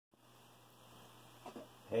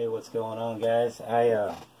Hey, what's going on, guys?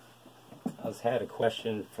 I had a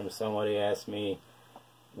question from somebody asked me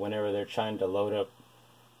whenever they're trying to load up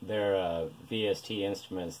their VST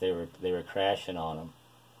instruments, they were crashing on them.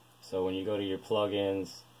 So when you go to your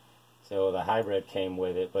plugins, so the hybrid came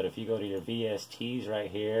with it, but if you go to your VSTs right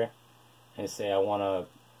here and say I want to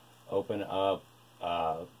open up,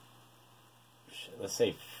 let's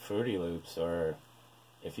say Fruity Loops, or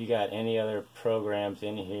if you got any other programs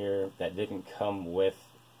in here that didn't come with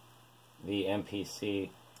the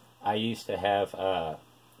MPC. I used to have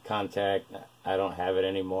Contact. I don't have it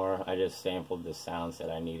anymore. I just sampled the sounds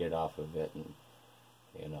that I needed off of it, and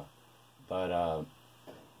but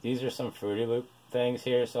these are some Fruity Loop things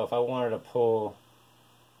here. So if I wanted to pull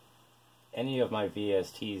any of my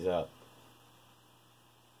VSTs up,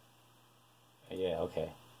 yeah,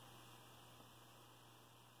 okay.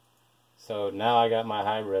 So now I got my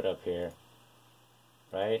hybrid up here,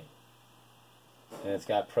 right? And it's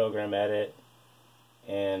got program edit,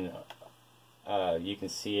 and you can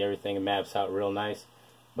see everything maps out real nice.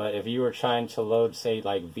 But if you were trying to load, say,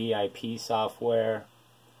 like VIP software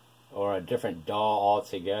or a different DAW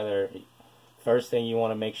altogether, first thing you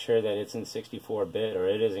want to make sure that it's in 64-bit, or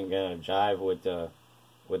it isn't going to jive with the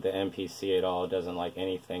MPC at all. It doesn't like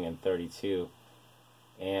anything in 32.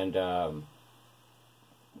 And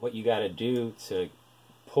what you got to do to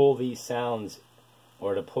pull these sounds,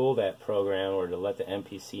 or to pull that program, or to let the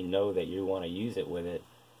MPC know that you want to use it with it,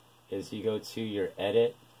 is you go to your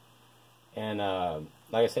edit. And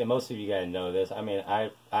like I say, most of you guys know this. I mean, I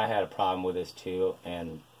had a problem with this too.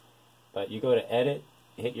 But you go to edit,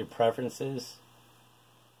 hit your preferences,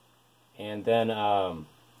 and then under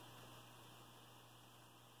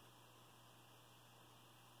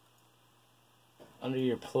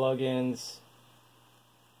your plugins,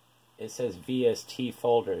 it says VST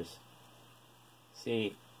folders.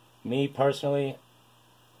 See, me personally,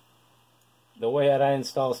 the way that I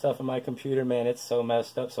install stuff in my computer, man, it's so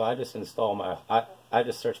messed up. So I just install I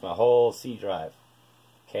just search my whole C drive.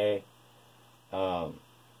 Okay,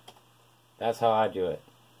 that's how I do it.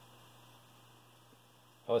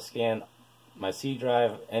 I will scan my C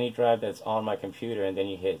drive, any drive that's on my computer, and then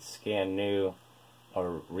you hit scan new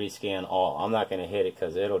or rescan all. I'm not going to hit it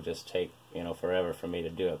because it'll just take forever for me to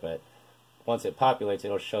do it. But once it populates,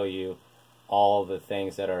 it'll show you all the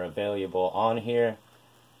things that are available on here,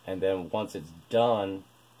 and then once it's done,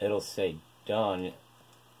 it'll say done. You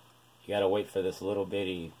gotta wait for this little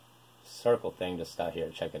bitty circle thing to start here.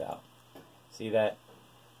 Check it out. See that?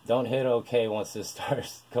 Don't hit OK once this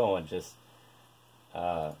starts going. Just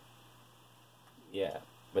yeah,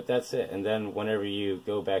 but that's it. And then whenever you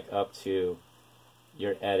go back up to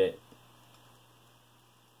your edit,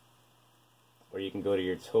 or you can go to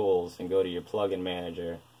your tools and go to your plugin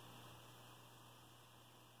manager.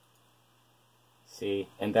 See,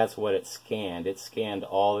 and that's what it scanned. It scanned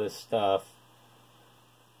all this stuff,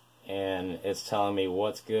 and it's telling me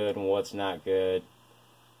what's good and what's not good.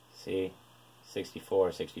 See,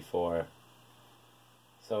 64, 64.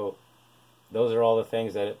 So those are all the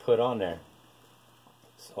things that it put on there.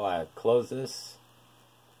 So I close this,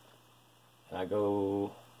 and I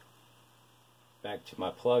go back to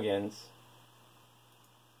my plugins,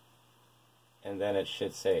 and then it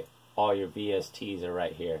should say all your VSTs are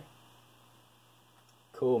right here.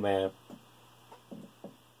 Cool, man.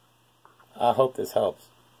 I hope this helps.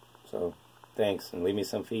 So, thanks, and leave me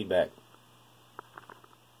some feedback.